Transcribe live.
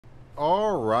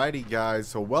Alrighty guys,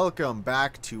 so welcome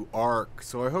back to ARK.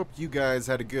 So I hope you guys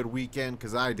had a good weekend,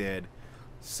 because I did.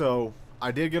 So I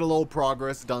did get a little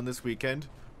progress done this weekend.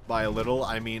 By a little,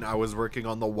 I mean I was working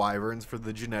on the wyverns for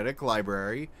the genetic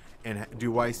library. And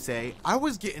do I say, I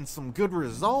was getting some good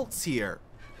results here.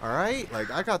 Alright,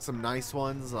 like I got some nice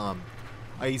ones.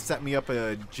 I set me up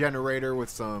a generator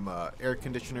with some air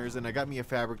conditioners, and I got me a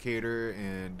fabricator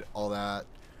and all that.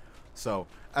 So,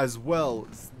 as well,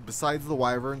 besides the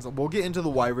wyverns, we'll get into the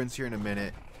wyverns here in a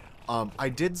minute. I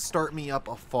did start me up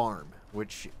a farm,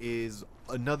 which is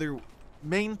another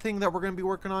main thing that we're going to be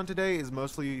working on today, is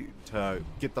mostly to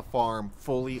get the farm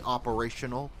fully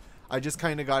operational. I just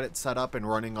kind of got it set up and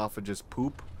running off of just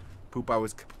poop I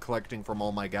was collecting from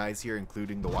all my guys here,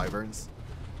 including the wyverns.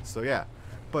 So yeah,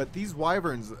 but these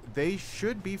wyverns, they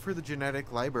should be for the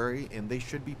genetic library, and they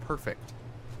should be perfect.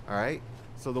 Alright?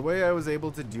 So the way I was able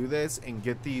to do this and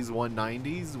get these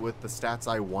 190s with the stats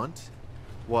I want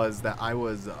was that I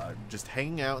was just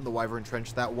hanging out in the wyvern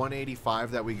trench. That 185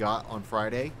 that we got on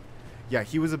Friday, yeah,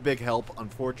 he was a big help.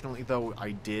 Unfortunately, though,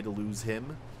 I did lose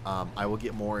him. I will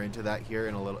get more into that here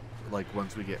in a little, like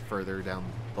once we get further down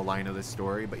the line of this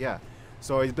story. But yeah,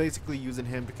 so I was basically using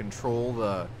him to control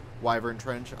the wyvern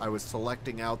trench. I was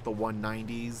selecting out the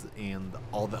 190s and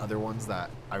all the other ones that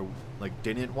I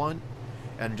didn't want,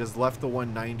 and just left the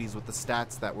 190s with the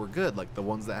stats that were good, like the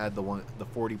ones that had the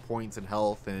 40 points in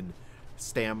health and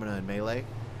stamina and melee.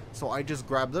 So I just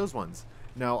grabbed those ones.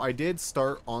 Now I did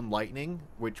start on lightning,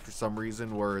 which for some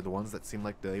reason were the ones that seemed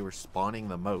like they were spawning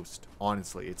the most.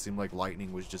 Honestly, it seemed like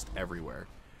lightning was just everywhere.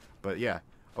 But yeah,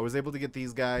 I was able to get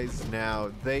these guys.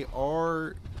 Now they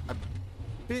are a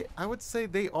bit, I would say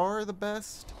they are the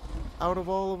best out of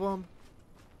all of them.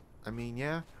 I mean,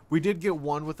 yeah. We did get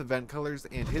one with event colors,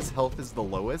 and his health is the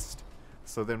lowest.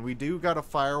 So then we do got a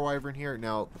fire wyvern here.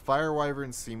 Now, the fire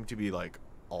wyverns seem to be like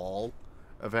all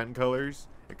event colors,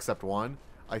 except one.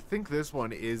 I think this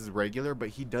one is regular, but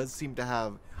he does seem to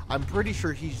have, I'm pretty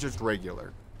sure he's just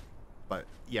regular. But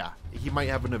yeah, he might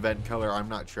have an event color, I'm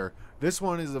not sure. This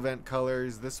one is event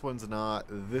colors, this one's not,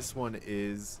 this one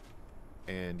is.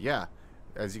 And yeah,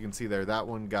 as you can see there, that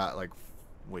one got like,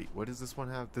 wait, what does this one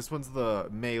have? This one's the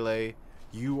melee.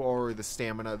 You are the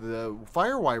stamina. The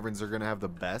fire wyverns are going to have the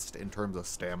best in terms of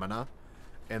stamina.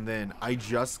 And then I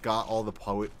just got all the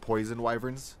poison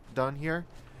wyverns done here.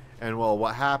 And well,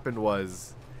 what happened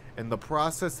was, in the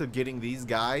process of getting these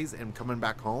guys and coming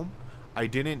back home, I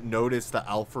didn't notice the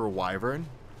alpha wyvern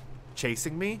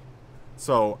chasing me.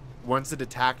 So once it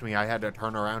attacked me, I had to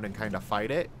turn around and kind of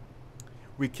fight it.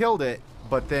 We killed it,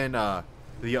 but then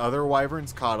the other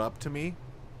wyverns caught up to me,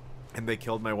 and they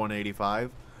killed my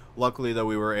 185. Luckily, though,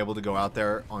 we were able to go out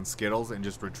there on Skittles and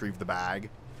just retrieve the bag.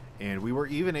 And we were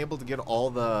even able to get all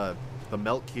the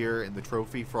milk here and the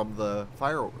trophy from the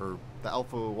the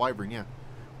alpha wyvern, yeah.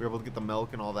 We were able to get the milk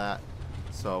and all that.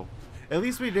 So, at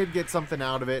least we did get something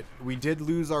out of it. We did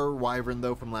lose our wyvern,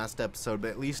 though, from last episode, but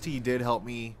at least he did help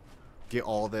me get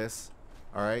all this.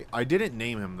 Alright? I didn't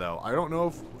name him, though. I don't know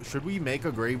if, should we make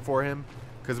a grave for him?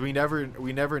 Because we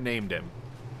never named him.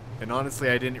 And honestly,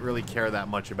 I didn't really care that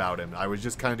much about him. I was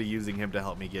just kind of using him to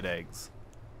help me get eggs.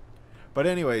 But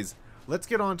anyways, let's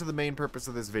get on to the main purpose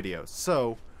of this video.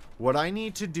 So, what I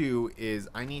need to do is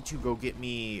I need to go get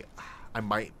me, I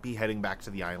might be heading back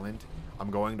to the island. I'm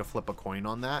going to flip a coin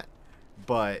on that.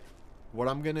 But what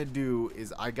I'm going to do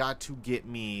is I got to get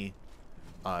me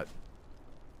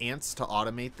ants to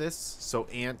automate this. So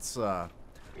ants,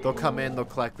 they'll come in, they'll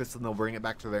collect this, and they'll bring it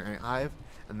back to their ant hive.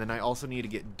 And then I also need to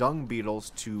get dung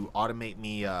beetles to automate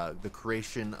me the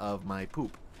creation of my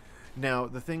poop. Now,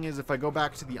 the thing is, if I go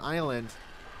back to the island,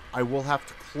 I will have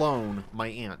to clone my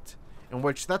ant. In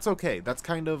which, that's okay. That's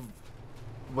kind of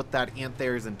what that ant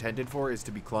there is intended for, is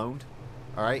to be cloned.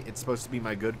 Alright? It's supposed to be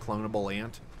my good clonable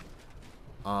ant.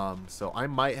 So I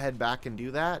might head back and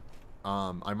do that.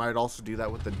 I might also do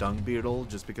that with the dung beetle,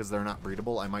 just because they're not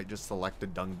breedable. I might just select a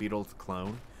dung beetle to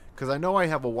clone. Because I know I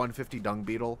have a 150 dung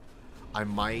beetle. I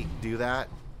might do that.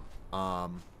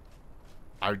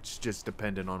 It's just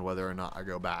dependent on whether or not I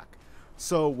go back.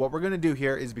 So what we're going to do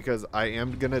here is, because I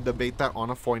am going to debate that on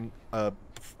a coin, I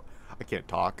can't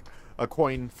talk, a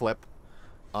coin flip.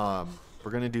 We're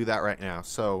going to do that right now.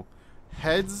 So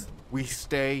heads, we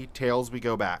stay, tails, we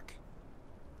go back.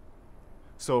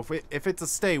 So if it's a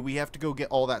stay, we have to go get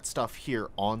all that stuff here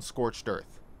on Scorched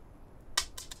Earth.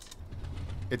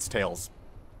 It's tails.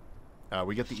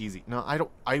 We get the easy. No,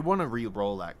 I want to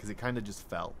re-roll that because it kind of just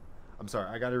fell. I'm sorry.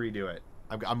 I got to redo it.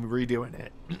 I'm redoing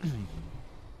it.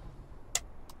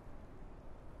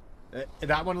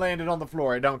 That one landed on the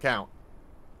floor. It don't count.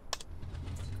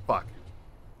 Fuck.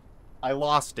 I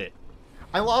lost it.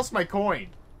 I lost my coin.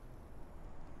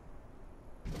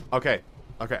 Okay.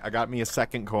 Okay, I got me a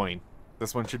second coin.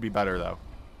 This one should be better, though.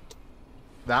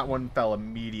 That one fell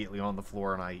immediately on the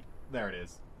floor, and there it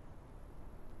is.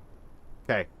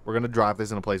 Okay, we're going to drop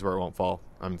this in a place where it won't fall.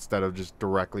 Instead of just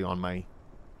directly on my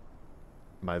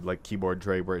like, keyboard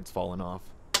tray where it's fallen off.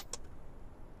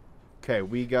 Okay,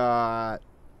 we got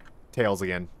tails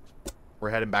again. We're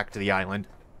heading back to the island.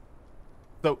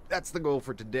 So, that's the goal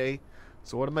for today.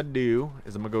 So, what I'm going to do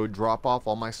is I'm going to go drop off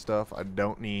all my stuff I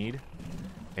don't need.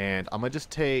 And I'm going to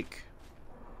just take...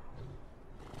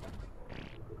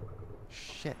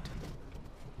 Shit.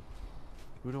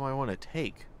 Who do I want to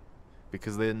take?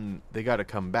 Because then they got to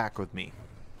come back with me.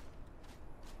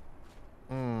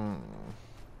 I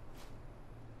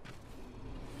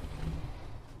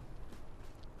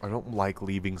don't like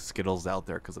leaving Skittles out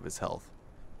there because of his health.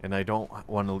 And I don't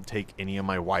want to take any of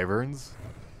my wyverns.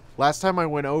 Last time I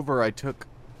went over, I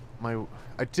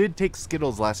did take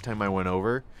Skittles last time I went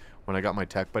over. When I got my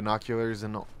tech binoculars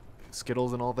and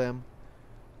Skittles and all them.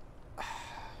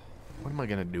 What am I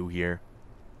going to do here?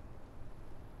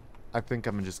 I think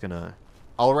I'm just going to...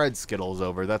 I'll ride Skittles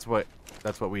over. That's what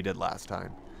we did last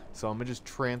time. So I'm going to just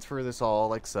transfer this all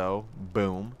like so.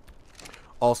 Boom.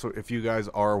 Also, if you guys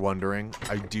are wondering,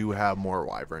 I do have more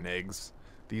wyvern eggs.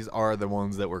 These are the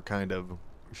ones that were kind of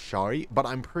shy. But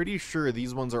I'm pretty sure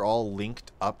these ones are all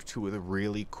linked up to the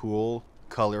really cool,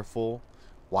 colorful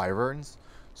wyverns.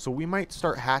 So we might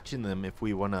start hatching them if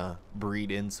we want to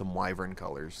breed in some wyvern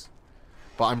colors.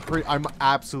 But I'm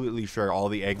absolutely sure all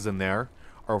the eggs in there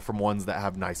are from ones that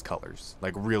have nice colors.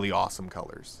 Like really awesome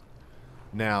colors.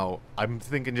 Now, I'm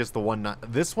thinking just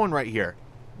this one right here.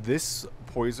 This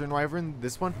poison wyvern,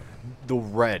 this one, the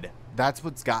red. That's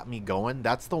what's got me going.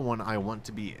 That's the one I want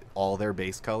to be all their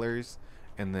base colors.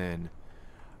 And then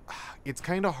it's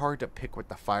kind of hard to pick with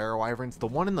the fire wyverns. The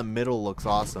one in the middle looks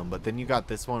awesome, but then you got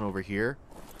this one over here.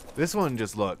 This one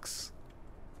just looks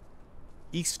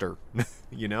Easter,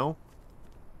 you know?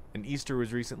 And Easter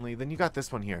was recently. Then you got this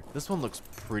one here. This one looks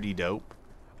pretty dope,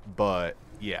 but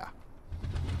yeah.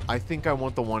 I think I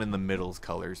want the one in the middle's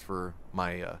colors for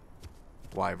my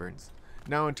wyverns.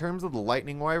 Now, in terms of the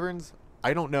lightning wyverns,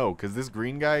 I don't know, because this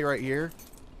green guy right here,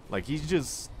 like, he's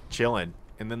just chilling.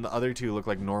 And then the other two look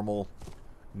like normal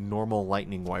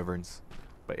lightning wyverns.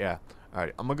 But yeah.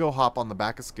 Alright, I'm going to go hop on the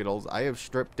back of Skittles. I have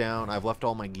stripped down. I've left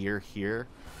all my gear here.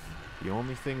 The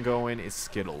only thing going is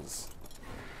Skittles.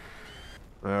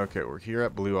 Okay, we're here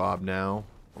at Blue Ob now.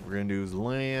 What we're going to do is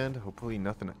land. Hopefully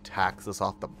nothing attacks us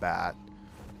off the bat.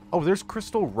 Oh, there's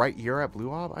crystal right here at Blue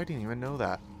Ob? I didn't even know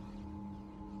that.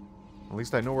 At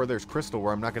least I know where there's crystal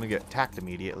where I'm not going to get attacked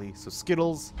immediately. So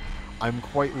Skittles, I'm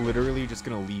quite literally just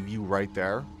going to leave you right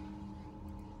there.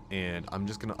 And I'm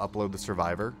just going to upload the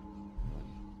survivor.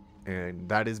 And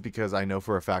that is because I know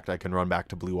for a fact I can run back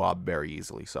to Blue Ob very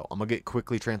easily. So I'm going to get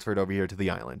quickly transferred over here to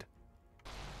the island.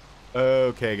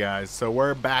 Okay, guys. So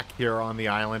we're back here on the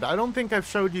island. I don't think I've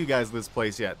showed you guys this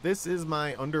place yet. This is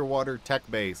my underwater tech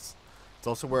base. It's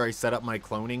also where I set up my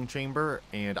cloning chamber.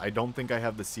 And I don't think I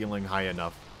have the ceiling high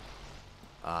enough.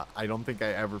 I don't think I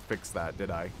ever fixed that,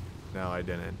 did I? No, I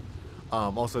didn't.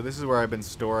 Also, this is where I've been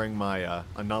storing my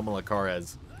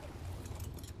Anomalocares.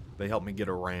 They help me get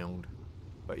around.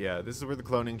 But yeah, this is where the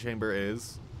cloning chamber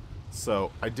is.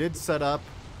 So, I did set up,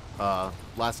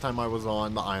 last time I was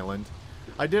on the island.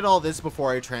 I did all this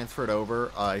before I transferred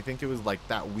over. I think it was like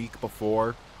that week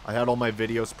before. I had all my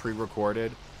videos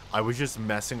pre-recorded. I was just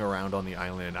messing around on the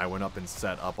island. I went up and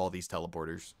set up all these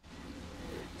teleporters.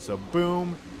 So,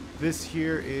 boom. This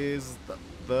here is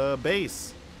the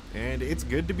base. And it's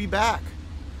good to be back.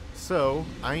 So,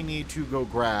 I need to go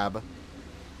grab...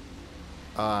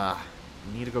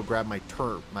 need to go grab my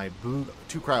blue,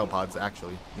 2 cryopods,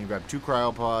 actually. I need to grab 2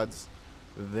 cryopods.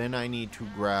 Then I need to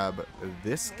grab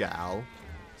this gal.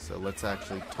 So let's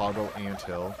actually toggle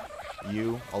anthill.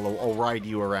 I'll ride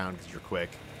you around because you're quick.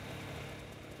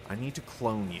 I need to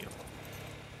clone you.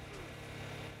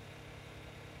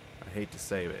 I hate to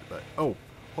say it, but... Oh,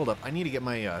 hold up. I need to get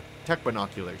my tech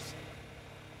binoculars.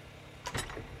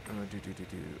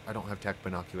 I don't have tech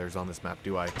binoculars on this map,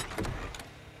 do I?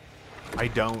 I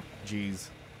don't. Jeez.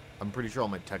 I'm pretty sure all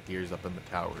my tech gear is up in the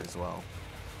tower as well.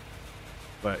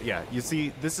 But yeah, you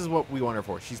see, this is what we want her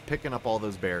for. She's picking up all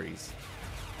those berries.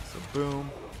 So boom.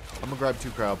 I'm gonna grab 2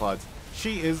 cryopods.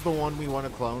 She is the one we want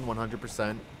to clone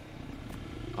 100%.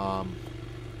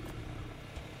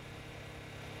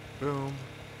 Boom.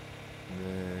 And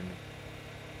then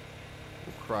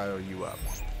we'll cryo you up.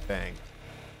 Bang.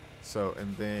 So,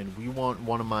 and then we want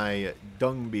one of my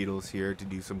dung beetles here to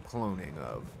do some cloning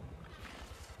of.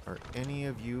 Are any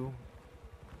of you...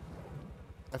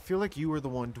 I feel like you were the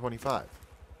 125.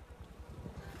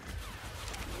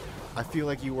 I feel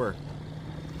like you were.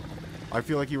 I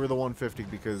feel like you were the 150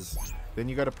 because then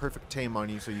you got a perfect tame on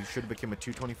you, so you should have become a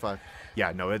 225.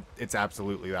 Yeah, no, it's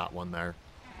absolutely that one there.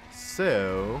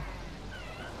 So,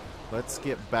 let's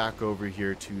get back over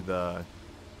here to the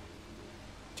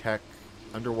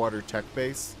underwater tech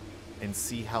base and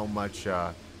see how much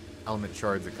element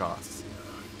shards it costs.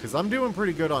 Because I'm doing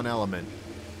pretty good on element.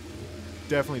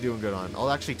 Definitely doing good on. I'll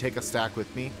actually take a stack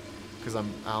with me because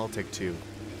I'll take 2.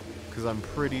 Because I'm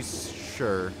pretty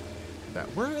sure that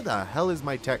where the hell is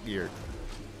my tech gear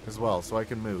as well, so I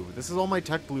can move. This is all my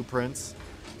tech blueprints.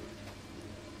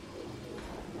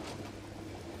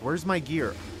 Where's my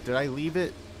gear? Did I leave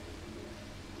it?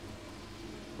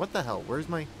 What the hell? Where's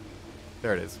my...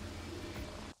 There it is.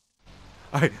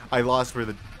 I lost where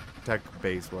the tech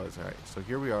base was. Alright, so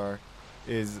here we are.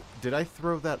 Did I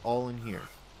throw that all in here?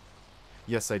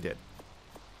 Yes, I did.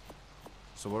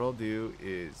 So what I'll do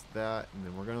is that, and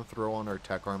then we're going to throw on our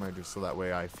tech armor just so that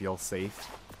way I feel safe.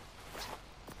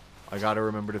 I got to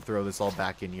remember to throw this all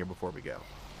back in here before we go.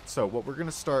 So what we're going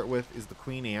to start with is the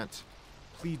queen ant.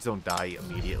 Please don't die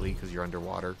immediately because you're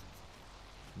underwater.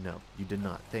 No, you did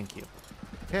not. Thank you.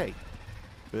 Okay.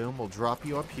 Boom, we'll drop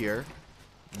you up here.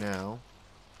 Now.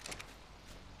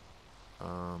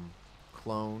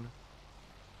 Clone.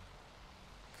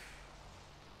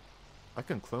 I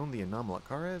can clone the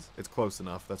Anomalakares? It's close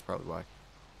enough, that's probably why.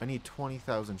 I need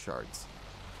 20,000 shards.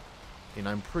 And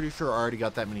I'm pretty sure I already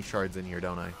got that many shards in here,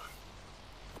 don't I?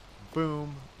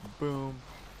 Boom, boom.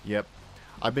 Yep.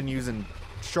 I've been using...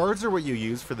 Shards are what you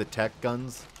use for the tech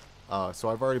guns. So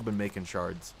I've already been making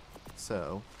shards.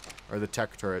 So, or the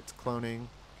tech turrets. Cloning.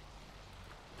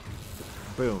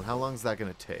 Boom. How long is that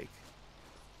going to take?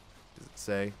 Does it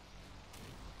say?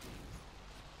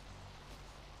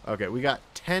 Okay, we got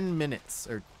 10 minutes,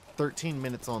 or 13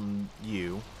 minutes on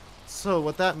you. So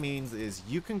what that means is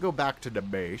you can go back to the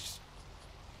base.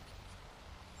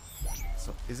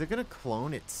 So is it going to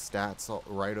clone its stats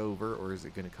right over, or is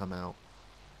it going to come out?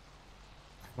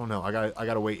 I don't know. I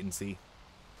gotta wait and see.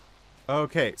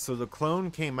 Okay, so the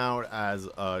clone came out as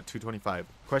 225.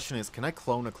 Question is, can I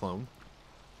clone a clone?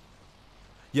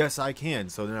 Yes, I can.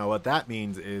 So now what that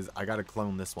means is I gotta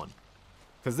clone this one.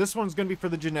 Because this one's going to be for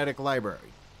the genetic library.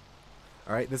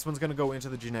 Alright, this one's going to go into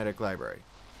the genetic library.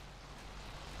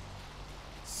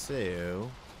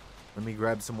 So, let me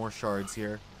grab some more shards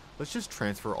here. Let's just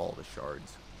transfer all the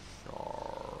shards.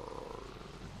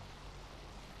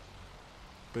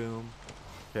 Boom.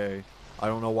 Okay. I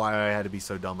don't know why I had to be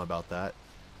so dumb about that.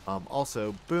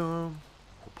 Also, boom.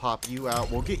 We'll pop you out.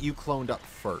 We'll get you cloned up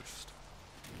first.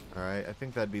 Alright, I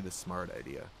think that'd be the smart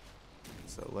idea.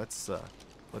 So let's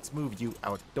move you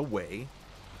out the way.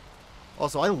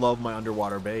 Also, I love my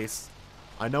underwater base.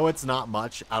 I know it's not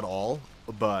much at all,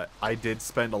 but I did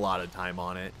spend a lot of time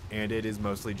on it, and it is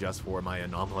mostly just for my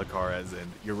Anomalakares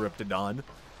and Euryptodon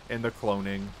and the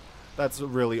cloning. That's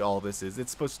really all this is.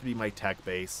 It's supposed to be my tech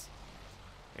base,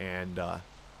 and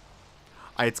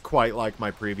it's quite like my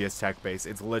previous tech base.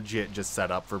 It's legit just set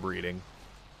up for breeding.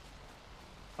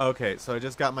 Okay, so I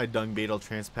just got my dung beetle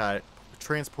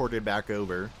transported back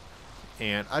over,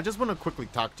 and I just want to quickly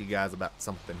talk to you guys about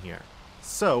something here.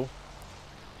 So,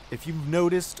 if you've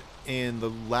noticed in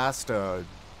the last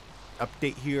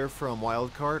update here from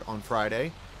Wildcard on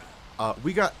Friday,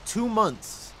 we got 2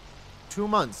 months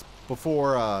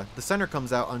before the center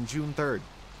comes out on June 3rd.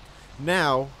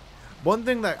 Now, one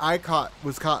thing that I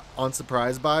was caught on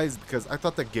surprise by is because I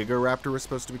thought the Gigaraptor was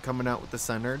supposed to be coming out with the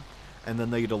centered, and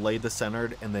then they delayed the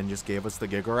centered and then just gave us the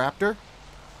Gigaraptor.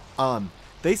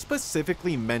 They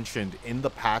specifically mentioned in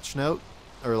the patch note,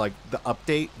 or like the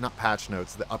update, not patch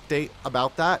notes, the update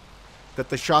about that the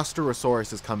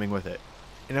Shastarosaurus is coming with it.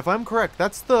 And if I'm correct,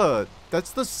 that's the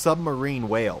submarine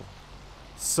whale.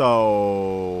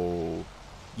 So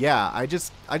yeah, I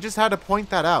just had to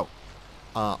point that out.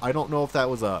 I don't know if that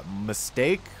was a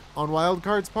mistake on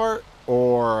Wildcard's part,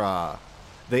 or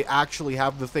they actually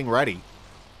have the thing ready.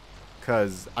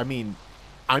 Cause I mean,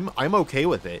 I'm okay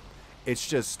with it. It's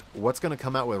just what's gonna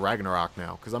come out with Ragnarok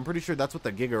now, because I'm pretty sure that's what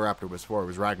the Gigaraptor was for,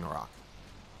 was Ragnarok.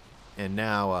 And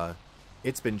now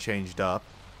it's been changed up.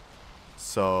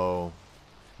 So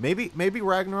maybe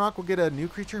Ragnarok will get a new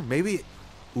creature. Maybe,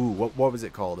 ooh, what was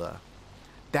it called?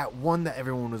 That one that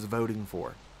everyone was voting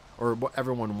for, or what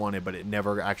everyone wanted, but it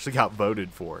never actually got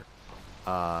voted for.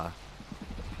 I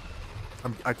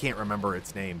can't remember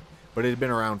its name, but it had been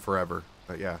around forever.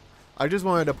 But yeah, I just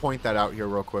wanted to point that out here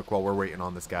real quick while we're waiting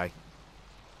on this guy.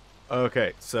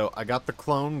 Okay, so I got the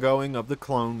clone going of the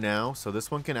clone now, so this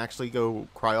one can actually go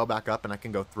cryo back up, and I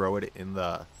can go throw it in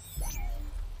the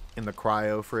in the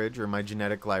cryo fridge or my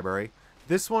genetic library.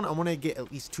 This one, I want to get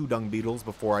at least 2 dung beetles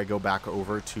before I go back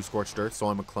over to Scorched Earth, so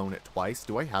I'm going to clone it twice.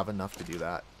 Do I have enough to do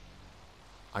that?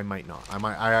 I might not.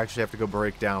 I actually have to go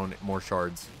break down more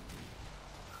shards.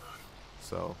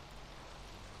 So,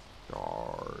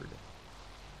 shard.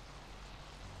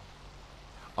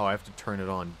 Oh, I have to turn it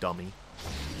on, dummy.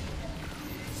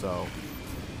 So,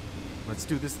 let's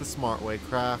do this the smart way.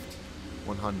 Craft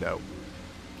 100.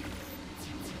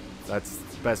 That's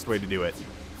the best way to do it.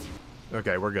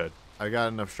 Okay, we're good. I got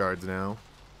enough shards now.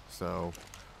 So,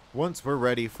 once we're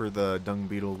ready for the dung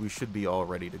beetle, we should be all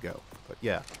ready to go. But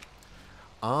yeah.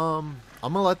 I'm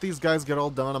gonna let these guys get all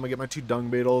done. I'm gonna get my 2 dung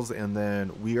beetles, and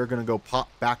then we are gonna go pop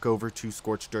back over to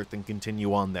Scorched Earth and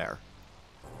continue on there.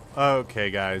 Okay,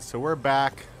 guys, so we're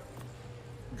back.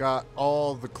 Got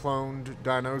all the cloned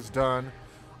dinos done.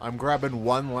 I'm grabbing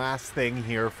one last thing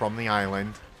here from the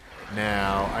island.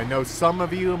 Now, I know some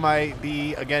of you might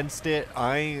be against it.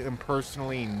 I am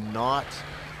personally not,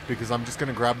 because I'm just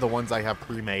going to grab the ones I have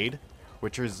pre-made,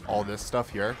 which is all this stuff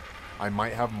here. I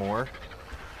might have more.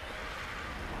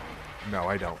 No,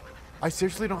 I don't. I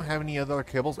seriously don't have any other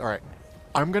kibbles. Alright,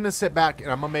 I'm going to sit back and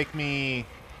I'm going to make me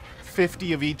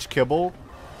 50 of each kibble,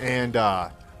 and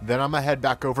then I'm going to head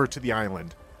back over to the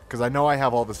island, because I know I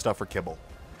have all the stuff for kibble.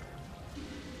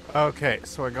 Okay,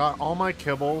 so I got all my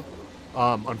kibble.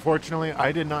 Unfortunately,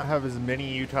 I did not have as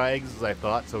many Utah eggs as I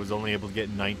thought, so I was only able to get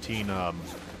 19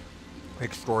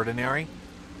 extraordinary.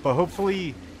 But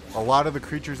hopefully, a lot of the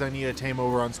creatures I need to tame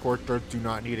over on Scorched Earth do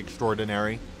not need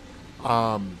extraordinary.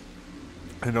 I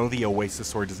know the Oasis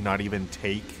Sword does not even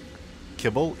take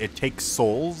kibble. It takes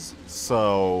souls,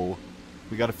 so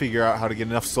we got to figure out how to get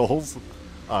enough souls.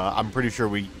 I'm pretty sure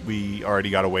we already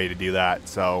got a way to do that,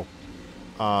 so...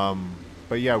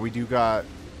 but yeah, we do got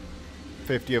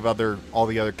 50 of all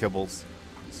the other kibbles.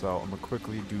 So I'm gonna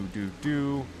quickly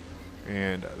do,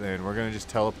 and then we're gonna just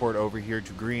teleport over here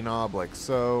to Green Ob like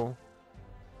so.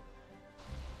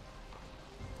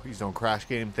 Please don't crash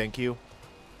game, thank you.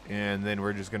 And then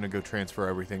we're just gonna go transfer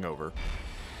everything over.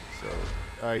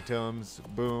 So items,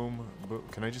 boom, boom.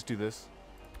 Can I just do this?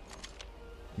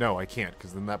 No, I can't,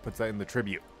 because then that puts that in the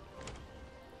tribute.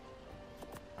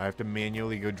 I have to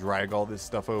manually go drag all this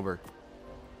stuff over.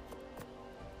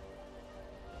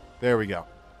 There we go.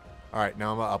 Alright,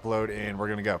 now I'm going to upload and we're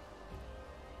going to go.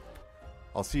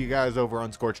 I'll see you guys over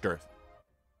on Scorched Earth.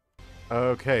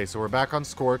 Okay, so we're back on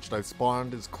Scorched. I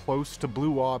spawned as close to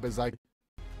Blue Ob as I...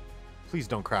 Please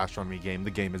don't crash on me, game.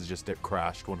 The game is just... It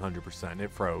crashed 100%.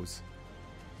 It froze.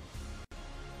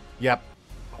 Yep.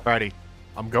 Alrighty.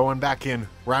 I'm going back in.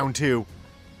 Round 2.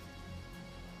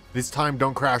 This time,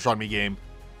 don't crash on me, game.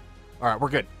 Alright, we're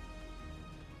good.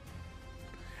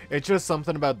 It's just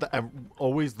something about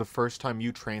always the first time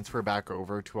you transfer back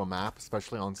over to a map,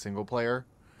 especially on single player,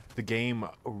 the game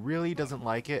really doesn't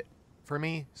like it for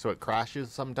me, so it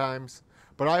crashes sometimes.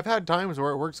 But I've had times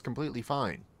where it works completely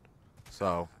fine.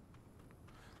 So,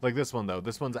 like this one though.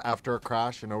 This one's after a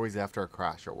crash, and always after a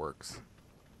crash it works.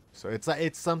 So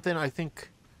it's something I think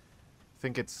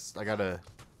it's, I gotta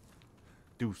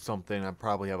do something. I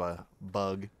probably have a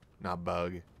bug, not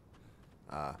bug.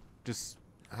 Just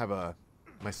have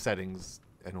my settings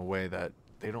in a way that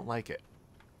they don't like it.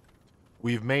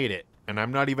 We've made it, and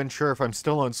I'm not even sure if I'm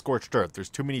still on Scorched Earth. There's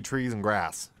too many trees and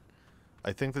grass.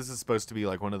 I think this is supposed to be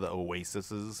like one of the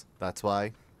oases, that's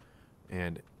why.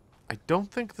 And I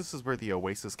don't think this is where the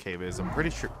Oasis Cave is. I'm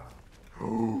pretty sure...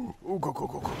 Oh,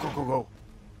 go.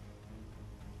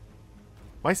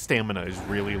 My stamina is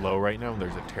really low right now, and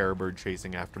there's a terror bird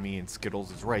chasing after me, and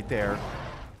Skittles is right there.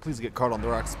 Please get caught on the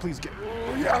rocks. Please get...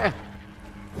 Oh, yeah!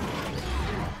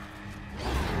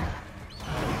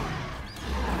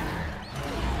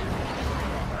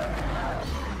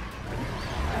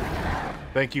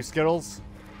 Thank you, Skittles.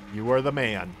 You are the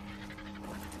man.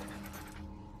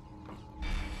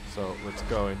 So let's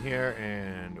go in here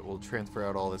and we'll transfer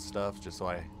out all this stuff just so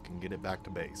I can get it back to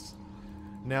base.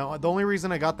 Now, the only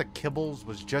reason I got the kibbles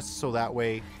was just so that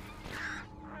way...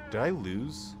 Did I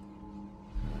lose?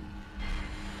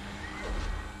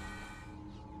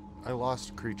 I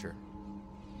lost a creature.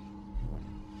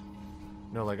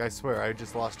 No, like I swear I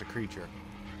just lost a creature.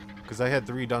 Because I had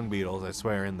 3 dung beetles, I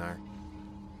swear, in there.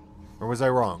 Or was I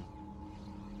wrong?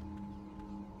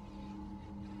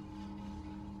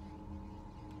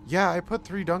 Yeah, I put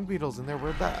 3 dung beetles in there.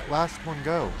 Where'd that last one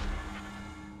go?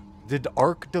 Did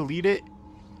ARK delete it?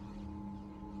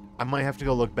 I might have to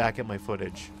go look back at my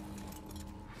footage.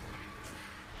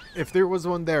 If there was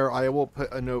one there, I will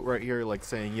put a note right here like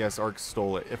saying, yes, ARK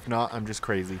stole it. If not, I'm just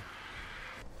crazy.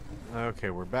 Okay,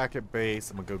 we're back at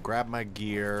base. I'm gonna go grab my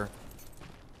gear.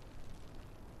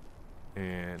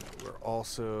 And we're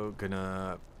also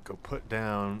gonna go put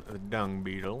down the dung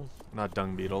beetle. Not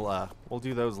dung beetle, we'll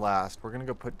do those last. We're gonna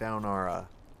go put down our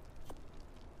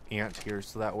ant here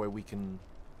so that way we can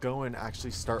go and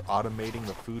actually start automating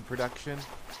the food production.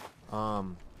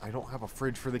 I don't have a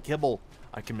fridge for the kibble.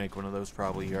 I can make one of those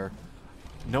probably here.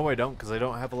 No, I don't, because I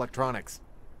don't have electronics.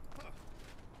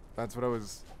 That's what I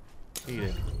was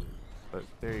eating. But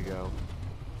there you go.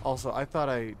 Also, I thought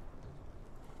I...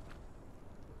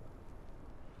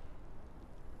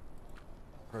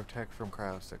 Protect from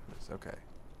cryo sickness. Okay.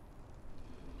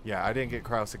 Yeah, I didn't get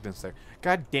cryo sickness there.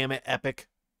 God damn it, Epic.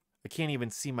 I can't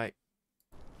even see my...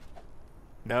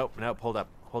 Nope, nope, hold up.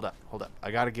 Hold up, hold up.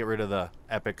 I gotta get rid of the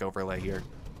Epic overlay here.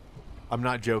 I'm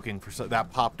not joking.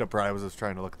 That popped up right I was just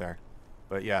trying to look there.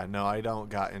 But yeah, no, I don't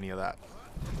got any of that.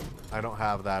 I don't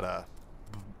have that,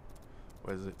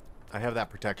 what is it? I have that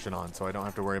protection on, so I don't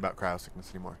have to worry about cryo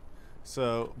sickness anymore.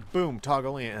 So, boom,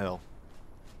 toggle anthill.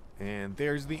 And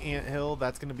there's the anthill.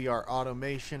 That's going to be our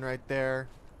automation right there.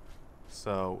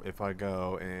 So, if I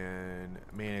go and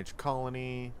manage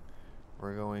colony,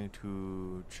 we're going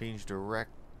to change the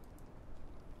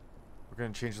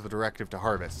directive to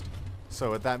harvest. So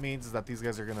what that means is that these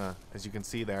guys are going to, as you can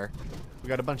see there, we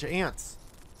got a bunch of ants.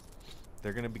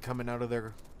 They're going to be coming out of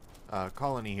their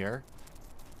colony here.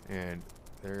 And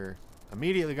they're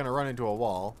immediately going to run into a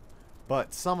wall.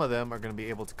 But some of them are going to be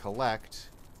able to collect.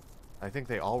 I think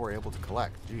they all were able to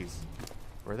collect. Jeez.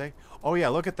 Were they? Oh yeah,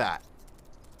 look at that.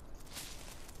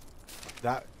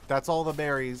 That's all the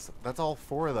berries. That's all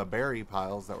 4 of the berry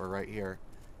piles that were right here.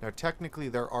 Now technically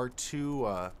there are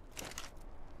 2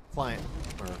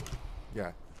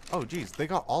 yeah. Oh geez, they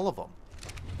got all of them.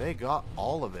 They got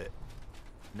all of it.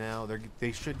 Now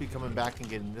they should be coming back and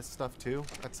getting this stuff too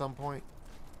at some point.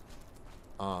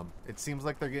 It seems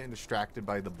like they're getting distracted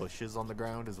by the bushes on the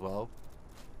ground as well.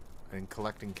 And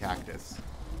collecting cactus.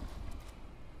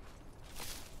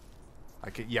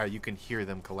 Yeah, you can hear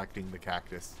them collecting the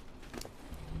cactus.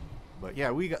 But yeah,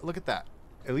 look at that.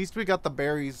 At least we got the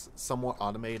berries somewhat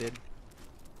automated.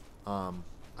 I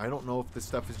don't know if this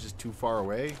stuff is just too far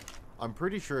away. I'm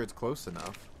pretty sure it's close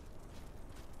enough.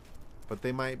 But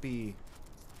they might be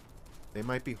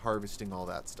harvesting all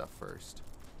that stuff first.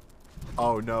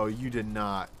 Oh no, you did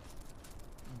not.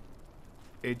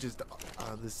 It just,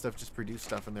 this stuff just produced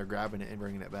stuff and they're grabbing it and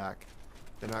bringing it back.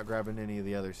 They're not grabbing any of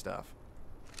the other stuff.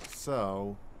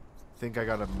 So, I think I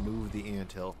gotta move the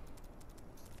anthill.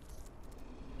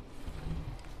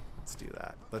 Let's do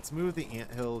that. Let's move the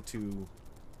anthill to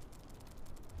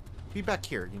be back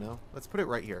here, you know? Let's put it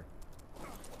right here.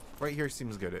 Right here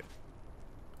seems good.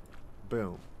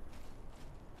 Boom.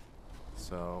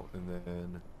 So, and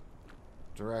then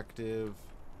directive,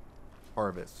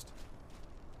 harvest.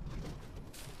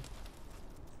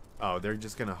 Oh, they're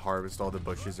just gonna harvest all the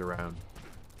bushes around.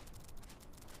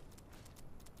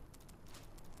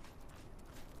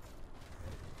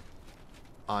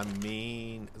 I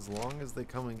mean, as long as they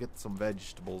come and get some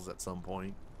vegetables at some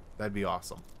point, that'd be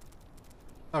awesome.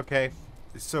 Okay,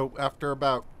 so after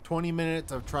about 20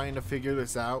 minutes of trying to figure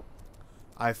this out,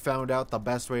 I found out the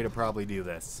best way to probably do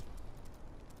this.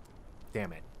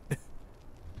 Damn it.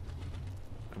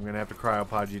 I'm gonna have to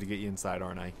cryopod you to get you inside,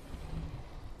 aren't I?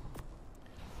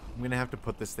 I'm gonna have to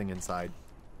put this thing inside.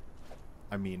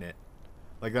 I mean it.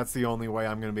 Like, that's the only way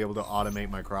I'm gonna be able to automate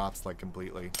my crops, like,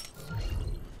 completely.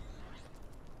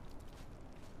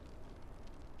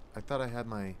 I thought I had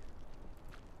my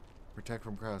protect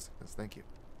from cryo sickness. Thank you.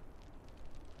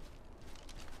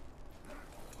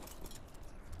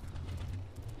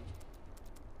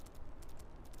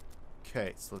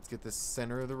 Okay, so let's get the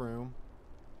center of the room.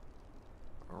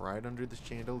 Right under the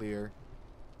chandelier.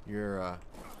 You're,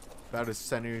 about as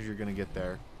center as you're gonna get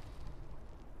there.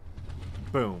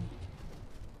 Boom.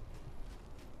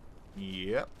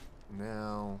 Yep.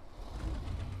 Now,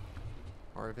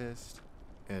 harvest.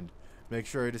 And make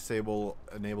sure I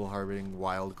enable harvesting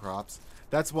wild crops.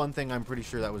 That's one thing I'm pretty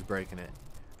sure that was breaking it.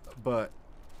 But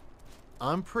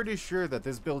I'm pretty sure that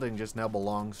this building just now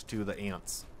belongs to the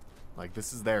ants. Like,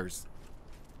 this is theirs.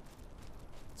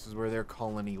 This is where their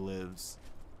colony lives.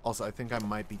 Also, I think I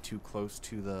might be too close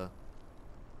to the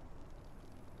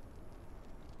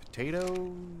potatoes.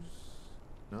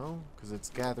 No? Because it's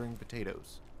gathering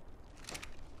potatoes.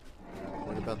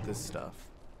 What about this stuff?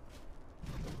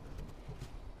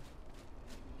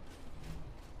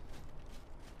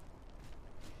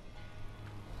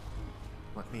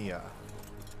 Let me,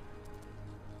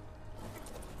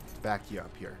 back you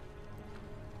up here.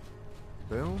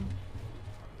 Boom.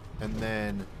 And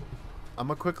then I'm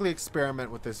gonna quickly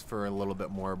experiment with this for a little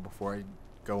bit more before I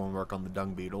go and work on the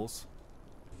dung beetles.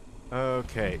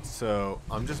 Okay, so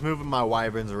I'm just moving my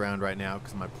wyverns around right now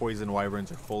because my poison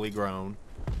wyverns are fully grown.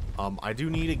 I do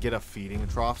need to get a feeding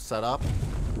trough set up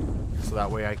so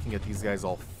that way I can get these guys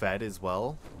all fed as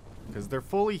well. Because they're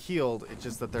fully healed, it's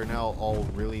just that they're now all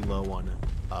really low on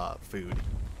food.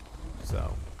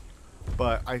 So,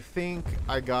 but I think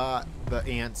I got the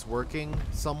ants working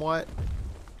somewhat.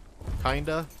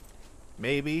 Kinda.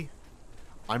 Maybe.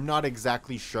 I'm not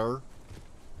exactly sure.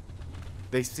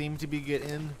 They seem to be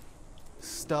getting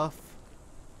stuff.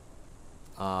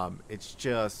 It's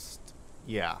just,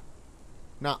 yeah,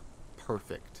 not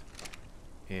perfect.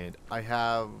 And I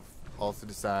have also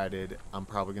decided I'm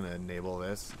probably going to enable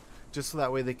this just so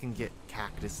that way they can get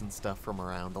cactus and stuff from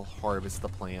around. They'll harvest the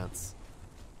plants.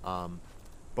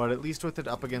 But at least with it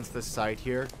up against this side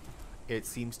here, it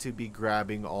seems to be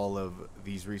grabbing all of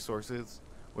these resources,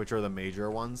 which are the major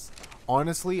ones.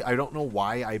 Honestly, I don't know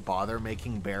why I bother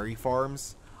making berry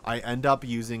farms. I end up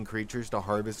using creatures to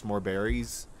harvest more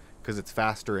berries because it's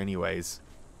faster anyways.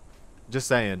 Just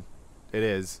saying. It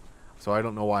is. So I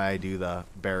don't know why I do the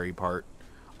berry part.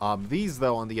 These,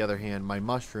 though, on the other hand, my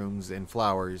mushrooms and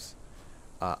flowers,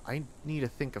 I need to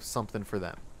think of something for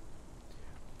them.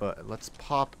 But let's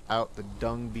pop out the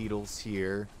dung beetles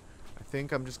here. I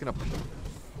think I'm just going to...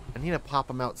 I need to pop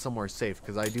them out somewhere safe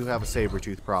because I do have a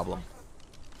saber-tooth problem.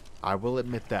 I will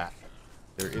admit that.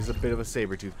 There is a bit of a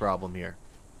saber-tooth problem here.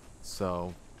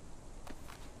 So...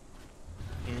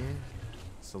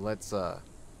 So let's, Oh,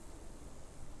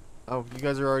 you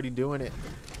guys are already doing it.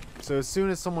 So as soon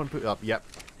as someone yep.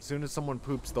 As soon as someone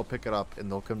poops, they'll pick it up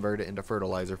and they'll convert it into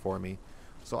fertilizer for me.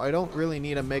 So I don't really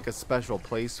need to make a special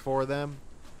place for them.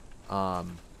 What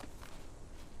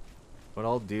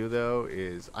I'll do though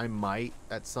is I might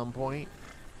at some point,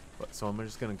 but so I'm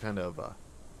just gonna kind of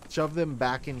shove them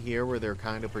back in here where they're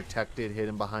kind of protected,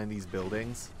 hidden behind these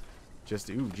buildings. Just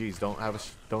ooh, geez, don't have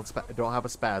a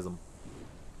spasm.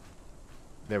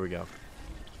 There we go.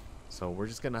 So we're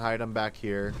just gonna hide them back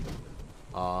here.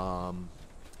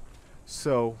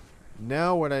 So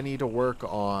now what I need to work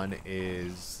on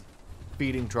is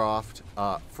feeding trough,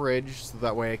 fridge, so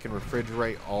that way I can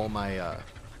refrigerate all my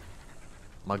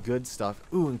my good stuff.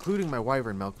 Ooh, including my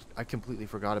wyvern milk. I completely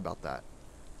forgot about that.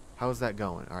 How's that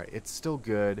going? All right, it's still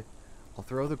good. I'll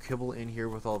throw the kibble in here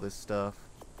with all this stuff.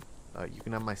 You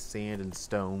can have my sand and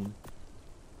stone.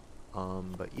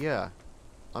 But yeah,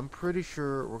 I'm pretty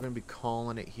sure we're gonna be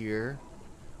calling it here.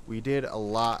 We did a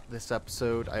lot this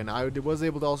episode, and I was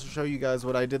able to also show you guys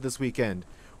what I did this weekend,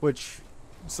 which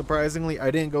surprisingly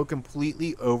I didn't go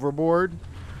completely overboard.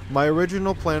 My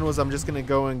original plan was I'm just gonna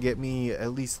go and get me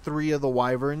at least 3 of the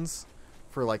wyverns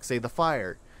for, like, say the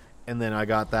fire, and then I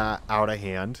got that out of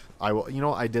hand.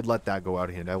 I did let that go out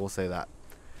of hand, I will say that.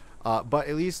 But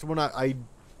at least when I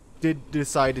did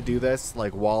decide to do this,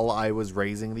 like, while I was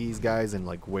raising these guys and,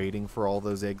 like, waiting for all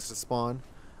those eggs to spawn,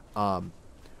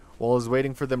 while I was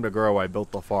waiting for them to grow, I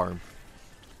built the farm.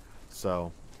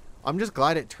 So, I'm just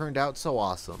glad it turned out so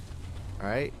awesome.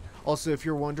 Alright? Also, if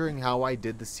you're wondering how I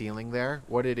did the ceiling there,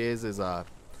 what it is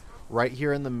right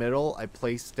here in the middle, I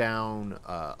placed down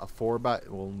a 4x...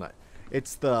 Well, not...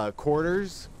 It's the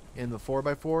quarters in the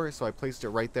 4x4, so I placed it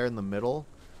right there in the middle.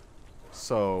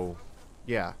 So,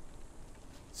 yeah.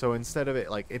 So instead of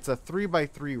it, like, it's a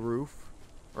 3x3 roof,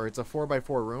 or it's a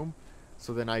 4x4 room.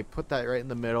 So then I put that right in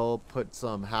the middle, put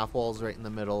some half walls right in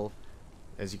the middle,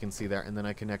 as you can see there, and then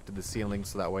I connected the ceiling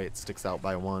so that way it sticks out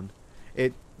by 1.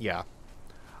 Yeah.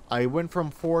 I went from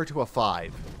 4 to a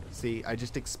 5. See, I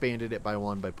just expanded it by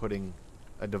 1 by putting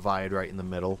a divide right in the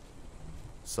middle.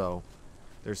 So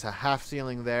there's a half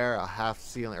ceiling there, a half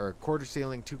ceiling, or a quarter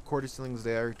ceiling, 2 quarter ceilings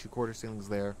there, 2 quarter ceilings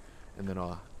there, and then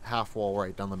a half wall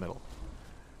right down the middle.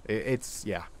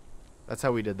 Yeah, that's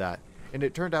how we did that. And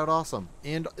it turned out awesome.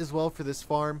 And as well for this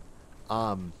farm,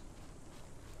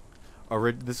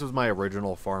 this was my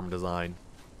original farm design.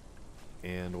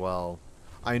 And well,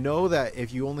 I know that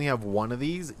if you only have 1 of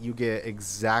these, you get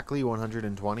exactly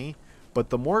 120. But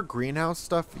the more greenhouse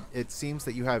stuff it seems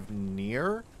that you have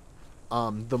near,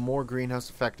 the more greenhouse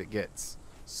effect it gets.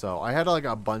 So I had like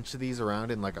a bunch of these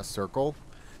around in like a circle.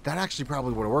 That actually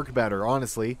probably would have worked better,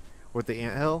 honestly, with the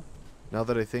anthill, now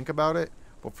that I think about it.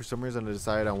 But for some reason I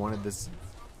decided I wanted this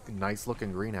nice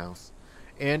looking greenhouse.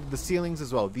 And the ceilings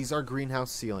as well. These are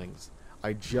greenhouse ceilings.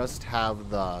 I just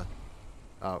have the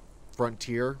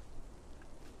Frontier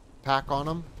pack on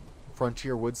them.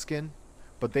 Frontier wood skin.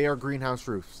 But they are greenhouse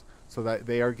roofs. So that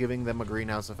they are giving them a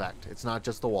greenhouse effect. It's not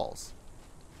just the walls.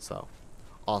 So,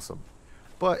 awesome.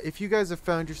 But if you guys have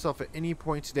found yourself at any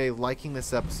point today liking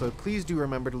this episode, please do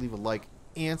remember to leave a like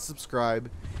and subscribe.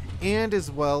 And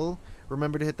as well,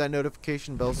 remember to hit that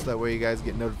notification bell so that way you guys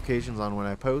get notifications on when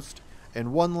I post.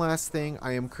 And one last thing,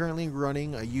 I am currently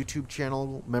running a YouTube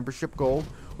channel membership goal.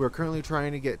 We're currently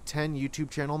trying to get 10 YouTube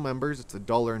channel members. It's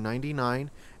 $1.99,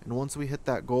 and once we hit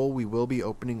that goal, we will be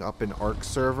opening up an ARK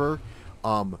server.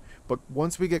 But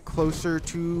once we get closer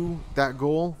to that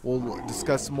goal, we'll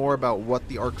discuss more about what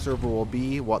the ARK server will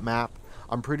be, what map.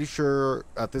 I'm pretty sure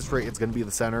at this rate it's going to be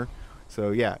the center.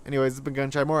 So yeah, anyways, it's been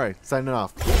GunShyMoray signing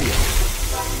off. See ya.